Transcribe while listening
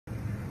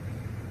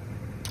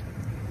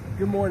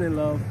Good morning,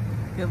 love.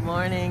 Good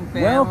morning,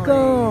 family.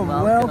 Welcome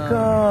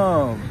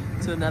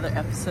to another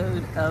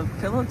episode of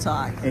Pillow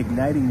Talk.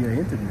 Igniting your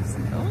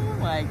intimacy. Oh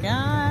my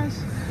gosh.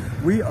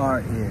 We are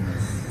in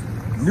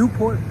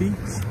Newport Beach,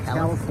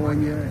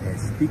 California at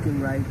Speaking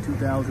Right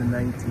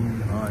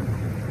 2019 Encore.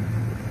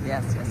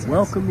 Yes.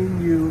 Welcoming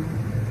you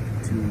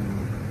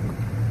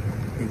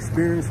to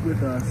experience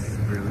with us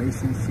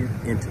relationship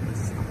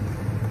intimacy.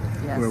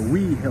 Yes. Where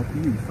we help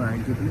you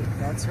find your bliss.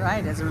 That's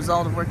right. As a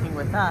result of working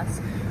with us,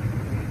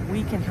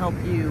 we can help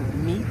you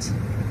meet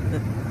the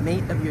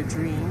mate of your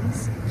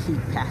dreams, keep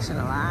passion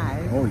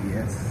alive. Oh,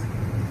 yes.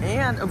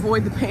 And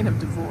avoid the pain of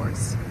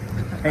divorce.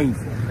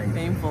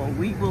 Painful.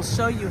 We will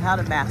show you how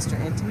to master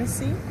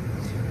intimacy,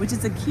 which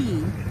is a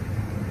key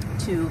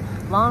to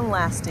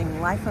long-lasting,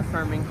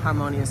 life-affirming,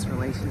 harmonious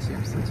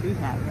relationships, which we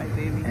have, right,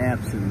 baby?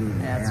 Absolutely.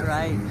 That's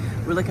right.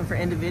 We're looking for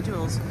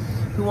individuals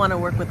who want to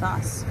work with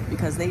us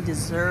because they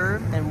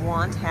deserve and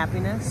want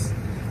happiness,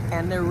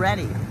 and they're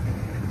ready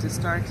to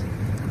start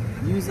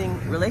using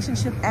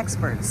relationship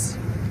experts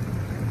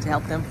to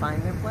help them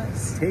find their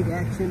bliss. Take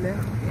action now.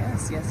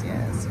 Yes.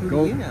 Who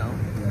do you know?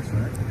 That's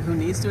right. Who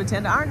needs to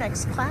attend our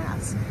next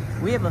class?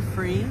 We have a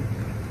free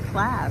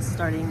class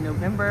starting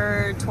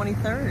November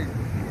 23rd.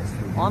 Yes,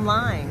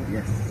 online.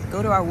 Yes.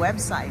 Go to our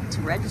website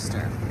to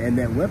register. And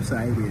that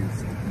website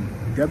is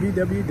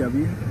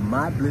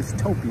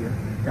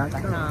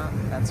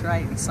www.myblistopia.com. That's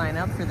right. And sign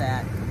up for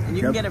that. And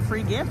you can get a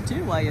free gift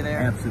too while you're there.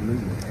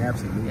 Absolutely.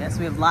 Yes,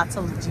 we have lots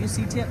of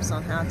juicy tips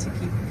on how to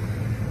keep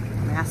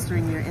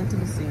mastering your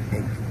intimacy.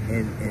 And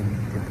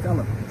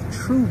develop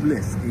true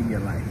bliss in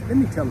your life. Let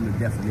me tell them the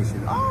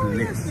definition of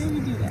bliss. Yes,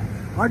 maybe do that.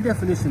 Our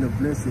definition of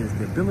bliss is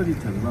the ability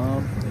to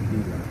love and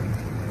be loved.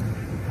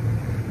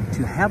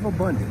 To have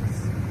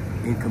abundance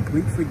in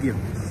complete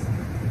forgiveness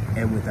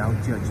and without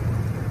judgment.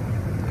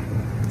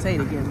 Say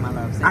it again, my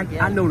love. Say it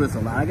again. I know this a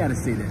lot. I got to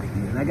say that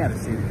again.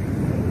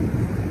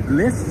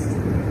 Bliss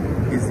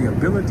is the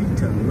ability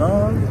to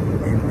love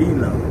and be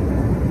loved.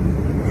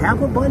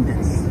 Have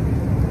abundance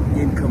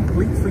in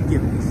complete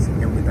forgiveness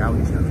and without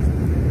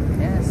judgment.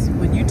 Yes.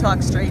 When you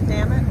talk straight,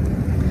 damn it,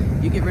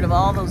 you get rid of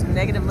all those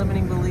negative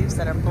limiting beliefs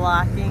that are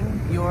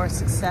blocking your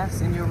success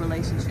in your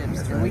relationships.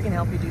 That's and right. we can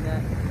help you do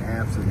that.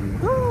 Absolutely.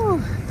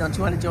 Woo. Don't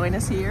you want to join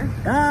us here?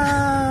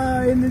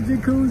 In the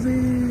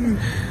jacuzzi.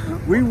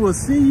 We will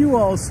see you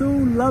all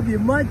soon. Love you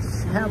much.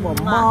 Have a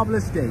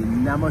marvelous day.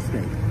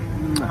 Namaste.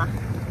 Mwah.